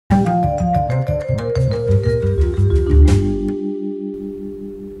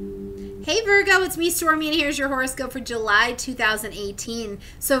it's me, Stormie, and here's your horoscope for July 2018.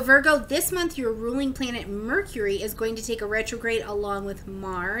 So Virgo, this month your ruling planet Mercury is going to take a retrograde along with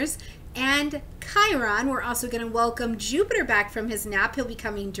Mars and Chiron. We're also going to welcome Jupiter back from his nap. He'll be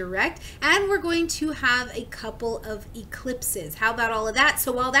coming direct, and we're going to have a couple of eclipses. How about all of that?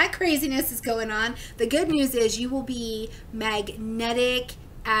 So while that craziness is going on, the good news is you will be magnetic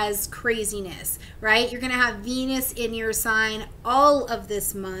as craziness, right? You're going to have Venus in your sign all of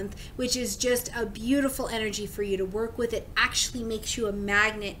this month, which is just a beautiful energy for you to work with. It actually makes you a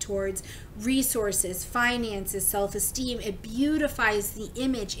magnet towards resources, finances, self-esteem. It beautifies the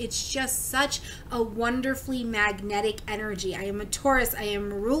image. It's just such a wonderfully magnetic energy. I am a Taurus. I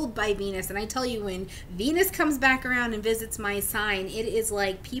am ruled by Venus, and I tell you, when Venus comes back around and visits my sign, it is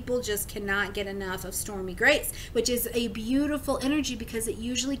like people just cannot get enough of Stormy Grace, which is a beautiful energy because it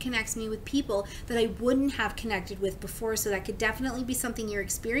usually connects me with people that I wouldn't have connected with before. So that could definitely be something you're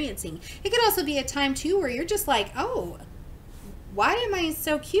experiencing. It could also be a time too where you're just like, oh, why am I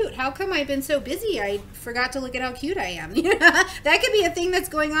so cute? How come I've been so busy? I forgot to look at how cute I am. That could be a thing that's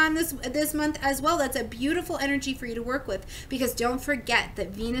going on this month as well. That's a beautiful energy for you to work with, because don't forget that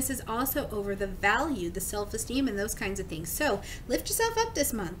Venus is also over the value, the self-esteem, and those kinds of things. So lift yourself up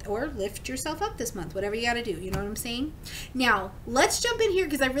this month, or lift yourself up this month, whatever you got to do. You know what I'm saying? Now, let's jump in here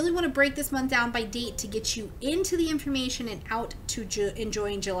because I really want to break this month down by date to get you into the information and out to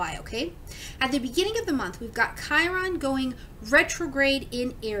enjoying July, okay? At the beginning of the month, we've got Chiron going retrograde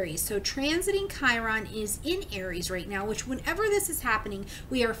in Aries. So transiting Chiron is in Aries right now, which whenever this is happening,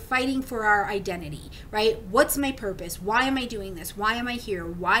 we are fighting for our identity, right? What's my purpose? Why am I doing this? Why am I here?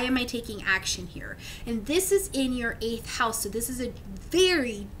 Why am I taking action here? And this is in your 8th house. So this is a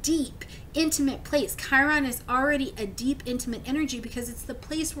very deep, intimate place. Chiron is already a deep, intimate energy because it's the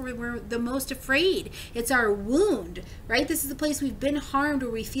place where we're the most afraid. It's our wound, right? This is the place we've been harmed,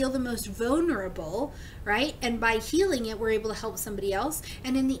 where we feel the most vulnerable, right? And by healing it, we're able to help somebody else.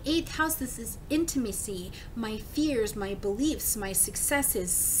 And in the 8th house, this is intimacy, my fears, my beliefs, my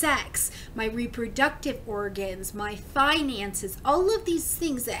successes, sex, my reproductive organs, my finances, all of these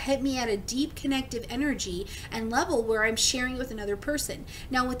things that hit me at a deep connective energy and level where I'm sharing with another person.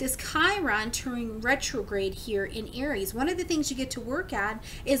 Now with this Chiron turning retrograde here in Aries, one of the things you get to work at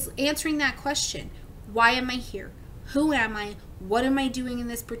is answering that question. Why am I here? Who am I? What am I doing in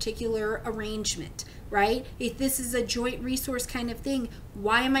this particular arrangement, right? If this is a joint resource kind of thing,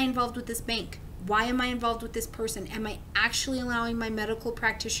 why am I involved with this bank? Why am I involved with this person? Am I actually allowing my medical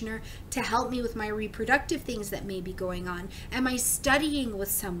practitioner to help me with my reproductive things that may be going on? Am I studying with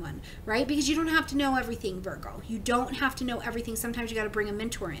someone, right? Because you don't have to know everything, Virgo. You don't have to know everything. Sometimes you got to bring a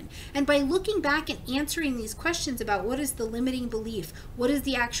mentor in. And by looking back and answering these questions about what is the limiting belief, what is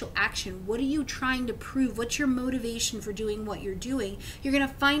the actual action, what are you trying to prove, what's your motivation for doing what you're doing, you're going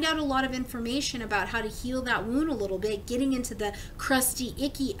to find out a lot of information about how to heal that wound a little bit, getting into the crusty,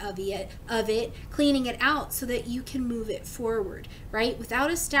 icky of it, cleaning it out so that you can move it forward, right?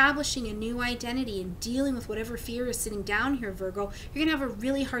 Without establishing a new identity and dealing with whatever fear is sitting down here, Virgo, you're gonna have a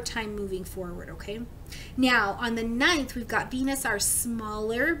really hard time moving forward, okay? Now, on the 9th, we've got Venus, our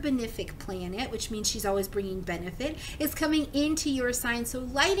smaller benefic planet, which means she's always bringing benefit, is coming into your sign, so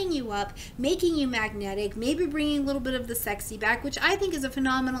lighting you up, making you magnetic, maybe bringing a little bit of the sexy back, which I think is a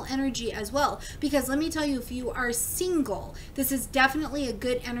phenomenal energy as well, because let me tell you, if you are single, this is definitely a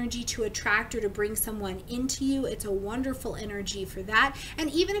good energy to attract or to bring someone into you. It's a wonderful energy for that. And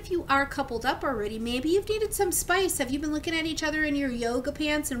even if you are coupled up already, maybe you've needed some spice. Have you been looking at each other in your yoga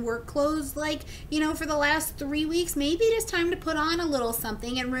pants and work clothes, like, for the last 3 weeks? Maybe it is time to put on a little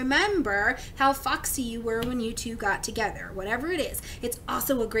something and remember how foxy you were when you two got together. Whatever it is, it's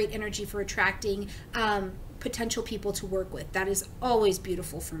also a great energy for attracting potential people to work with. That is always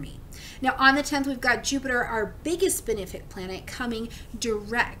beautiful for me. Now on the 10th, we've got Jupiter, our biggest benefic planet, coming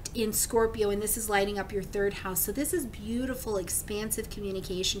direct in Scorpio, and this is lighting up your 3rd house. So this is beautiful, expansive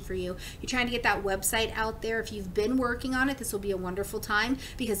communication for you. You're trying to get that website out there. If you've been working on it, this will be a wonderful time,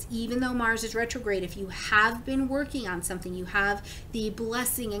 because even though Mars is retrograde, if you have been working on something, you have the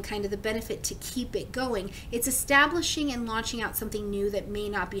blessing and kind of the benefit to keep it going. It's establishing and launching out something new that may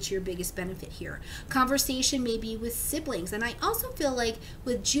not be to your biggest benefit here. Conversation maybe with siblings. And I also feel like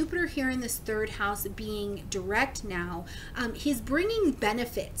with Jupiter here in this 3rd house being direct now, he's bringing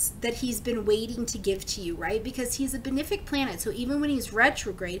benefits that he's been waiting to give to you, right? Because he's a benefic planet. So even when he's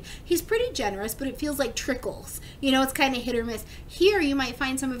retrograde, he's pretty generous, but it feels like trickles. It's kind of hit or miss. Here, you might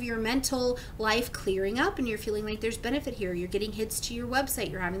find some of your mental life clearing up and you're feeling like there's benefit here. You're getting hits to your website.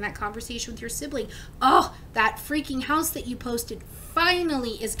 You're having that conversation with your sibling. Oh, that freaking house that you posted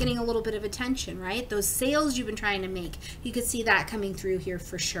finally is getting a little bit of attention, right? Those sales you've been trying to make, you could see that coming through here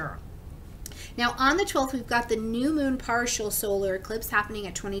for sure. Now on the 12th, we've got the new moon partial solar eclipse happening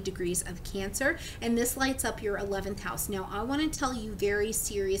at 20 degrees of Cancer, and this lights up your 11th house. Now I want to tell you very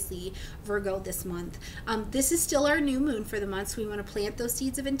seriously, Virgo, this month, this is still our new moon for the month, so we want to plant those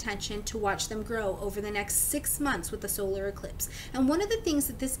seeds of intention to watch them grow over the next 6 months with the solar eclipse. And one of the things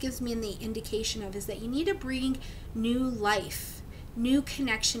that this gives me the indication of is that you need to bring new life, new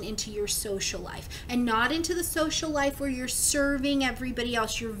connection into your social life, and not into the social life where you're serving everybody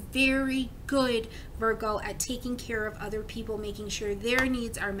else. You're very good, Virgo, at taking care of other people, making sure their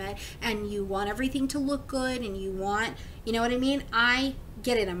needs are met, and you want everything to look good, and you want, you know what I mean? I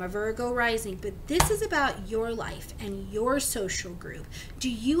get it, I'm a Virgo rising, but this is about your life and your social group. Do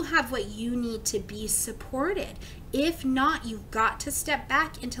you have what you need to be supported? If not, you've got to step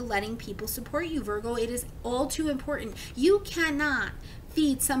back into letting people support you, Virgo. It is all too important. You cannot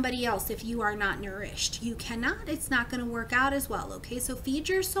feed somebody else if you are not nourished. You cannot. It's not going to work out as well, okay? So feed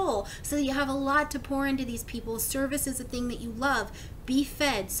your soul so that you have a lot to pour into these people. Service is a thing that you love. Be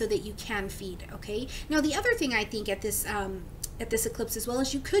fed so that you can feed, okay? Now, the other thing I think at this eclipse as well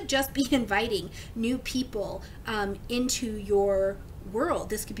is you could just be inviting new people into your world.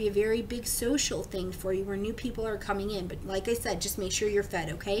 This could be a very big social thing for you where new people are coming in, but like I said, just make sure you're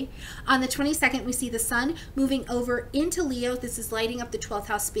fed, okay? On the 22nd, we see the sun moving over into Leo. This is lighting up the 12th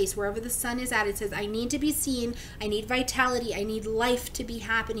house space. Wherever the sun is at, it says, I need to be seen, I need vitality, I need life to be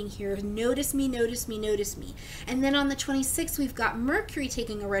happening here. Notice me, notice me, notice me. And then on the 26th, we've got Mercury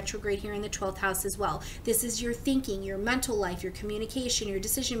taking a retrograde here in the 12th house as well. This is your thinking, your mental life, your communication, your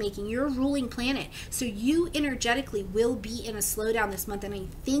decision making, your ruling planet. So you energetically will be in a slowdown this month, and I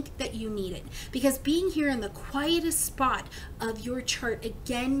think that you need it, because being here in the quietest spot of your chart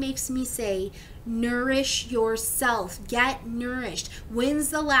again makes me say, nourish yourself. Get nourished. When's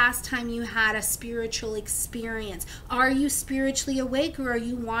the last time you had a spiritual experience? Are you spiritually awake, or are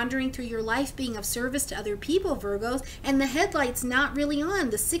you wandering through your life being of service to other people, Virgos, and the headlight's not really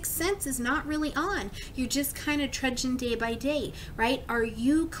on? The sixth sense is not really on. You're just kind of trudging day by day, right? Are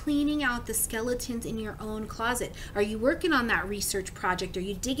you cleaning out the skeletons in your own closet? Are you working on that research project? Are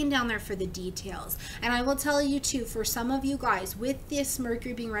you digging down there for the details? And I will tell you too, for some of you guys, with this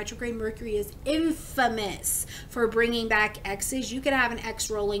Mercury being retrograde, Mercury is infamous for bringing back exes. You could have an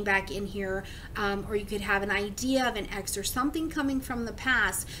ex rolling back in here, or you could have an idea of an ex or something coming from the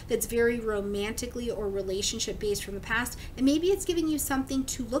past that's very romantically or relationship based from the past, and maybe it's giving you something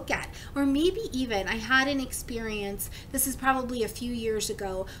to look at. Or maybe even, I had an experience, this is probably a few years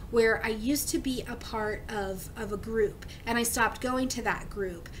ago, where I used to be a part of a group, and I stopped going to that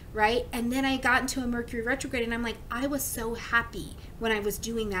group, right? And then I got into a Mercury retrograde, and I'm like, I was so happy when I was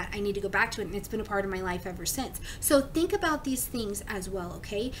doing that. I need to go back to it, and it's been a part of my life ever since. So think about these things as well,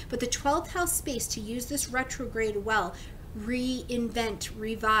 okay? But the 12th house space, to use this retrograde well, reinvent,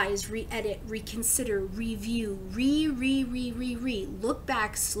 revise, re-edit, reconsider, review, look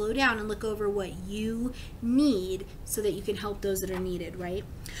back, slow down, and look over what you need so that you can help those that are needed, right?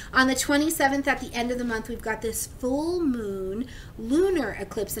 On the 27th, at the end of the month, we've got this full moon lunar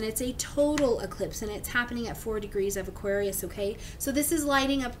eclipse, and it's a total eclipse, and it's happening at 4 degrees of Aquarius, okay? So this is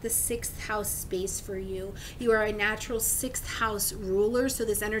lighting up the 6th house space for you. You are a natural 6th house ruler, so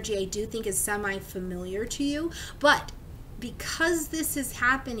this energy I do think is semi-familiar to you, but because this is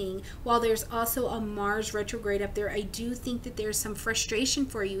happening while there's also a Mars retrograde up there, I do think that there's some frustration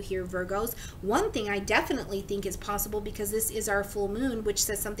for you here, Virgos. One thing I definitely think is possible, because this is our full moon, which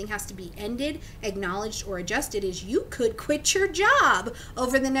says something has to be ended, acknowledged, or adjusted, is you could quit your job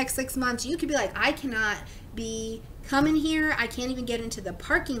over the next 6 months. You could be like, I cannot be coming here, I can't even get into the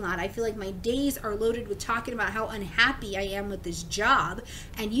parking lot. I feel like my days are loaded with talking about how unhappy I am with this job,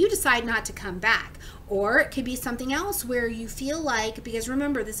 and you decide not to come back. Or it could be something else where you feel like, because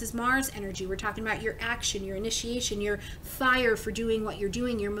remember, this is Mars energy, we're talking about your action, your initiation, your fire for doing what you're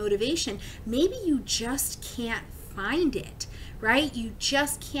doing, your motivation. Maybe you just can't find it, right? You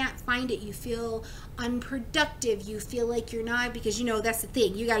just can't find it. You feel unproductive. You feel like you're not, because you know, that's the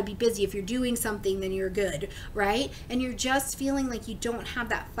thing. You got to be busy. If you're doing something, then you're good, right? And you're just feeling like you don't have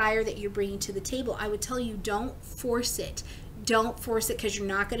that fire that you're bringing to the table. I would tell you, don't force it. Don't force it, because you're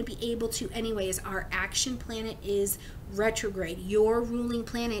not going to be able to anyways. Our action planet is retrograde. Your ruling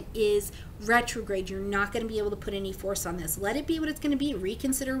planet is retrograde. You're not going to be able to put any force on this. Let it be what it's going to be.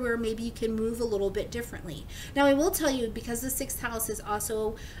 Reconsider where maybe you can move a little bit differently. Now, I will tell you, because the 6th house is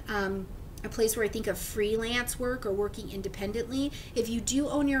also a place where I think of freelance work or working independently. If you do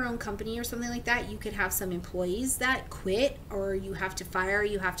own your own company or something like that, you could have some employees that quit, or you have to fire,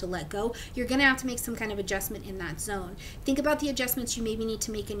 you have to let go. You're going to have to make some kind of adjustment in that zone. Think about the adjustments you maybe need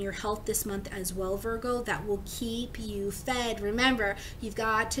to make in your health this month as well, Virgo, that will keep you fed. Remember, you've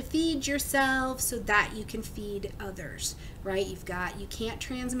got to feed yourself so that you can feed others, right? You can't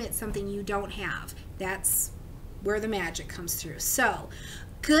transmit something you don't have. That's where the magic comes through. So,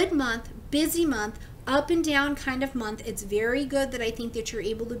 good month, busy month, up and down kind of month. It's very good that I think that you're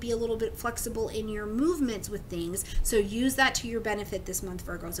able to be a little bit flexible in your movements with things. So use that to your benefit this month,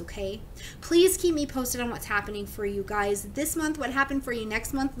 Virgos, okay? Please keep me posted on what's happening for you guys this month, what happened for you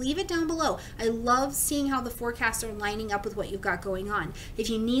next month. Leave it down below. I love seeing how the forecasts are lining up with what you've got going on. If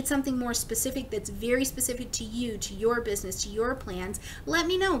you need something more specific that's very specific to you, to your business, to your plans, let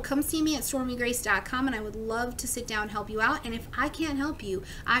me know. Come see me at stormiegrace.com, and I would love to sit down and help you out. And if I can't help you,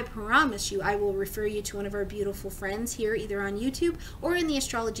 I promise you I will refer you to one of our beautiful friends here, either on YouTube or in the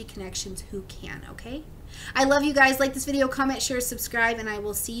Astrology Connections, who can, okay? I love you guys. Like this video, comment, share, subscribe, and I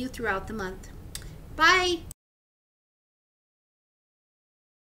will see you throughout the month. Bye!